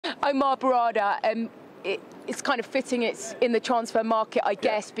Omar Berrada, it's kind of fitting it's in the transfer market, I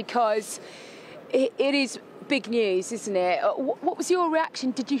guess, because it is big news, isn't it? What was your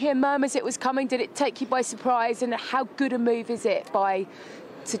reaction? Did you hear murmurs it was coming? Did it take you by surprise? And how good a move is it by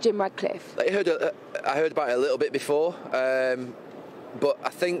Sir Jim Ratcliffe? I heard about it a little bit before. But I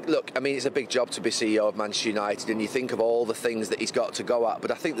think, look, I mean, it's a big job to be CEO of Manchester United, and you think of all the things that he's got to go at,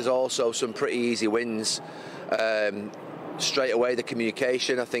 but I think there's also some pretty easy wins. Straight away, the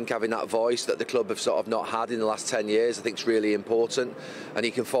communication, I think having that voice that the club have sort of not had in the last 10 years, I think is really important, and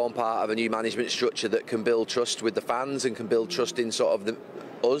he can form part of a new management structure that can build trust with the fans and can build trust in sort of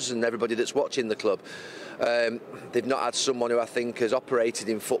us and everybody that's watching the club. They've not had someone who I think has operated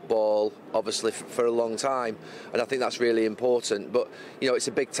in football, obviously, for a long time, and I think that's really important. But, you know, it's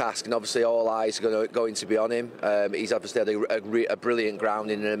a big task, and obviously all eyes are going to be on him. He's obviously had a brilliant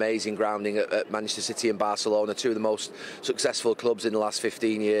grounding, an amazing grounding at Manchester City and Barcelona, two of the most successful clubs in the last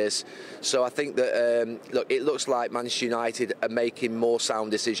 15 years. So I think that, look, it looks like Manchester United are making more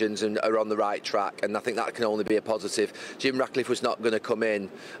sound decisions and are on the right track, and I think that can only be a positive. Jim Ratcliffe was not going to come in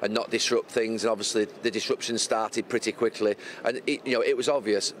and not disrupt things, and obviously the disruption started pretty quickly, and it was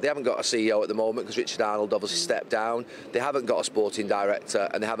obvious. They haven't got a CEO at the moment because Richard Arnold obviously stepped down. They haven't got a sporting director,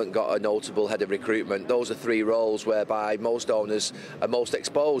 and they haven't got a notable head of recruitment. Those are three roles whereby most owners are most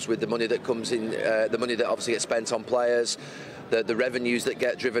exposed with the money that comes in, the money that obviously gets spent on players, the revenues that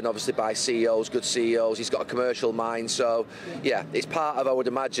get driven obviously by CEOs, good CEOs. He's got a commercial mind, so yeah, it's part of, I would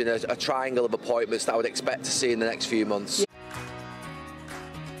imagine, a triangle of appointments that I would expect to see in the next few months.